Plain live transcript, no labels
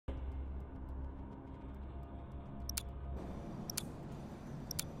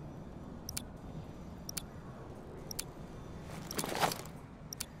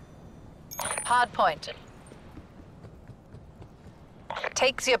hardpoint.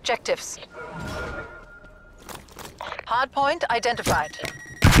 Take the objectives. Hardpoint identified.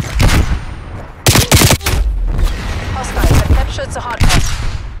 Hostiles have captured the hardpoint.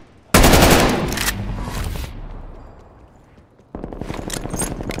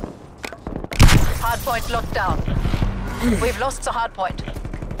 Hardpoint locked down. We've lost the hardpoint.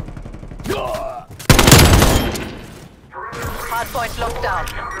 Hardpoint locked down.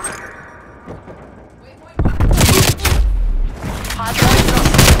 Hardpoint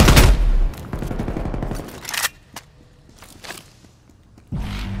lost.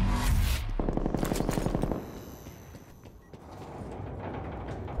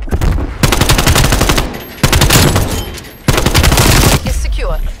 Is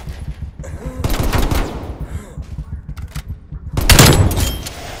secure.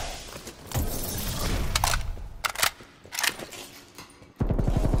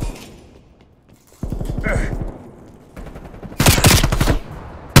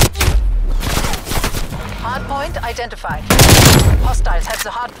 Hardpoint identified. Hostiles have the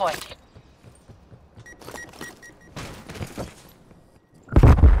hardpoint.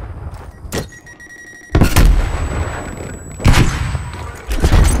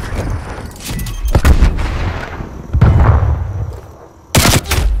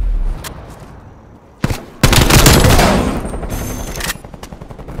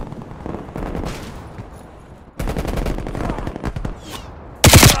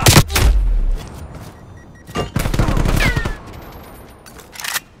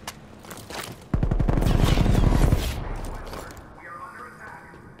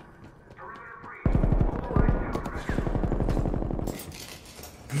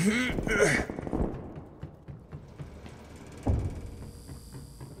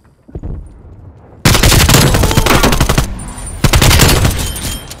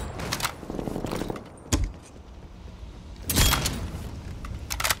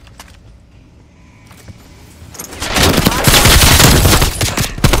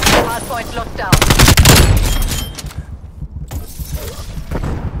 Hardpoint locked down.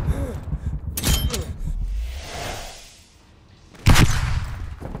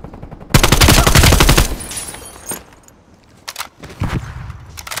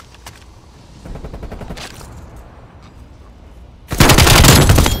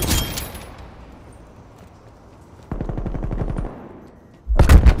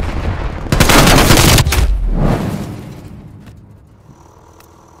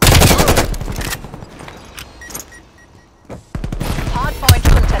 Hardpoint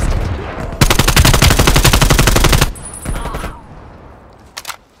contested.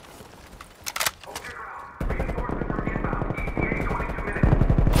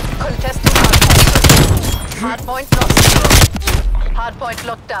 Contested hardpoint. Hardpoint lost. Hardpoint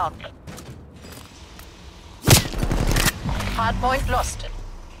locked down. Hardpoint lost.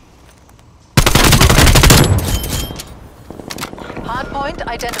 Hardpoint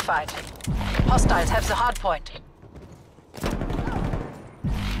identified. Hostiles have the hardpoint.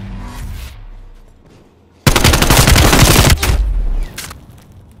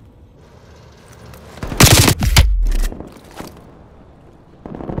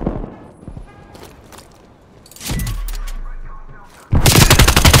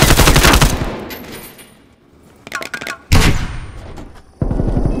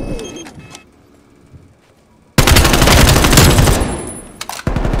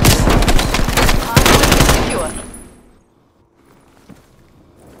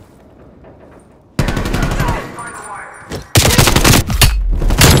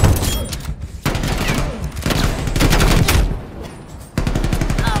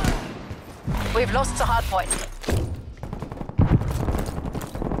 We've lost the hardpoint.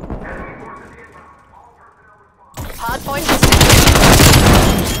 Hardpoint is secure.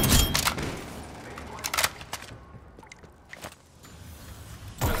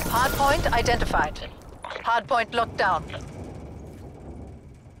 Hardpoint identified. Hardpoint locked down.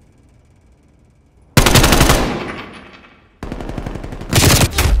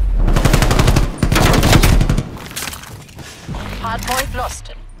 Hardpoint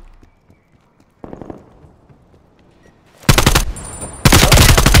lost.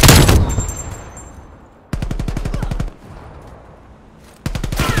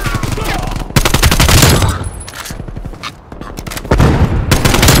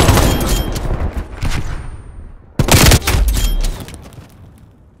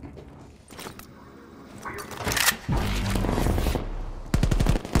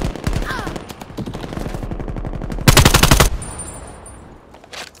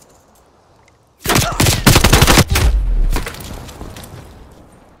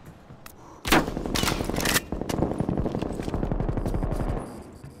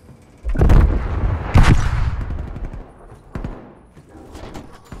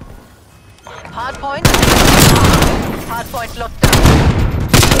 Hardpoint. Hardpoint locked down.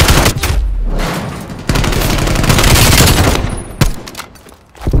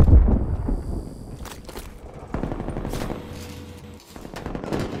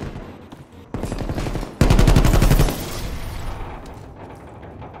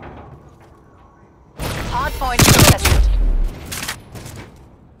 Hardpoint contested.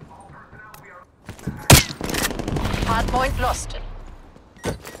 Hardpoint lost.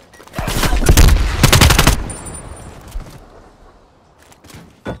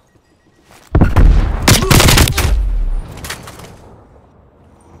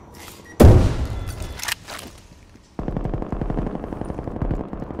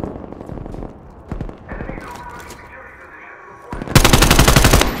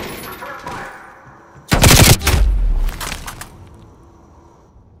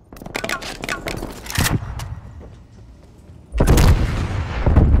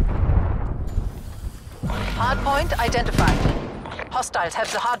 Hardpoint identified. Hostiles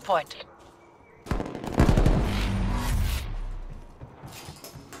have the hardpoint.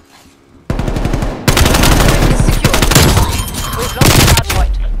 Is secure. We've lost the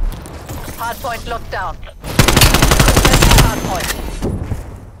hardpoint. Hardpoint locked down. Contested hardpoint.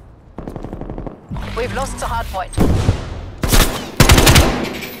 We've lost the hardpoint.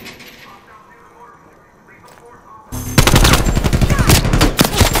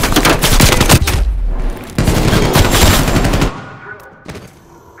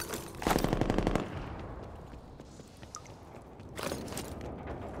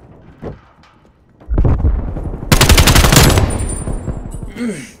 We're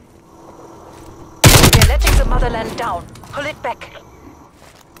letting the motherland down. Pull it back.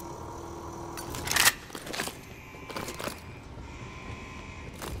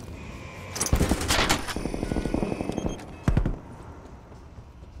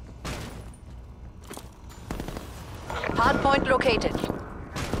 Hardpoint located.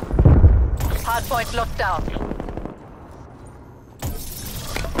 Hardpoint locked down.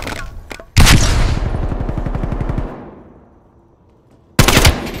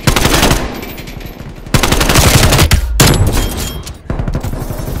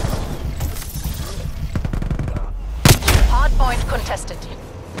 Hardpoint contested.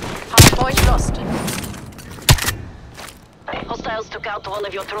 Hardpoint lost. Hostiles took out one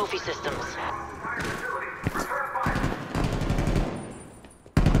of your trophy systems.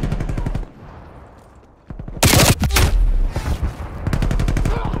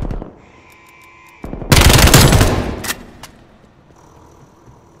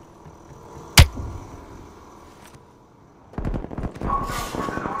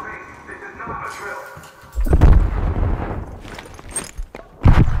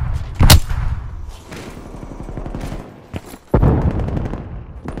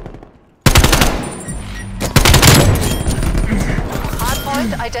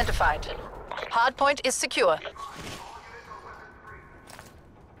 Hardpoint identified. Hardpoint is secure.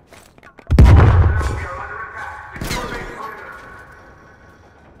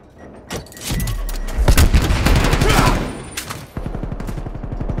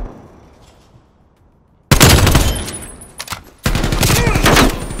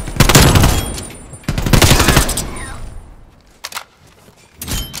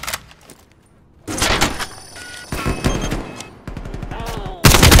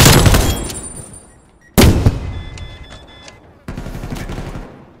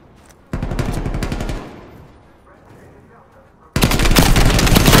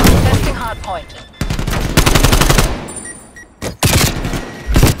 Hardpoint.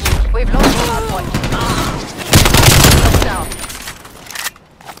 We've lost the hardpoint. Locked down.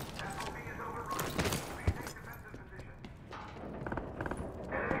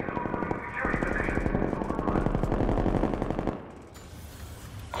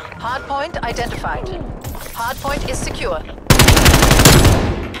 Hardpoint identified. Hardpoint is secure.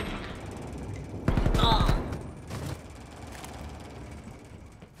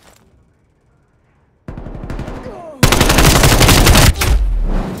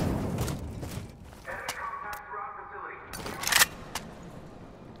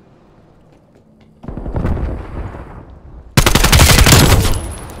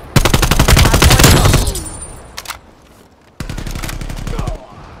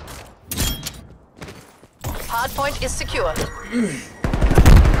 Hardpoint is secure.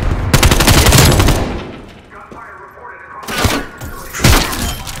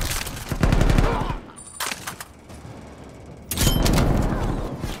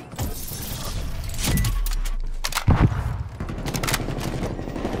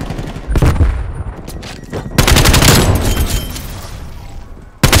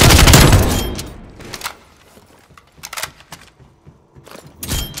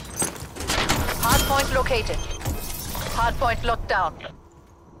 located. Hardpoint locked down.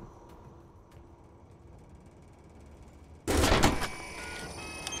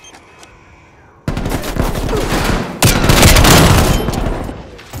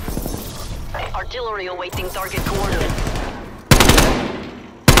 Artillery awaiting target coordinates.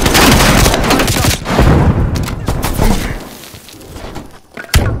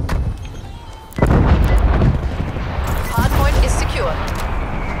 Hardpoint is secure.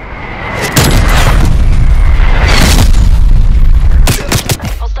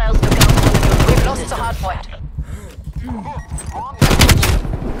 Hostiles took out one of your We've trophy lost the systems. hardpoint.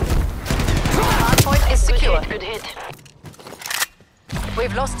 Hardpoint is secure. Good hit.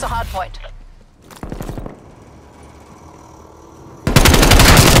 We've lost the hardpoint.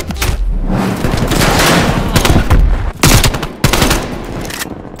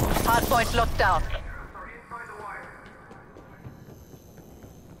 Hardpoint locked down.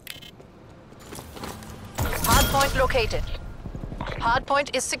 Hardpoint located.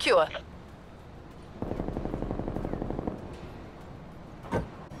 Hardpoint is secure.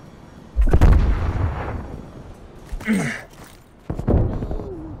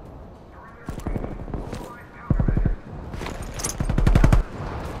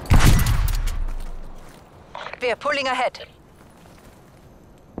 We're pulling ahead.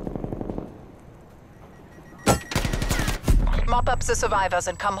 Mop up the survivors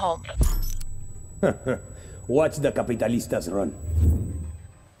and come home. Watch the capitalistas run.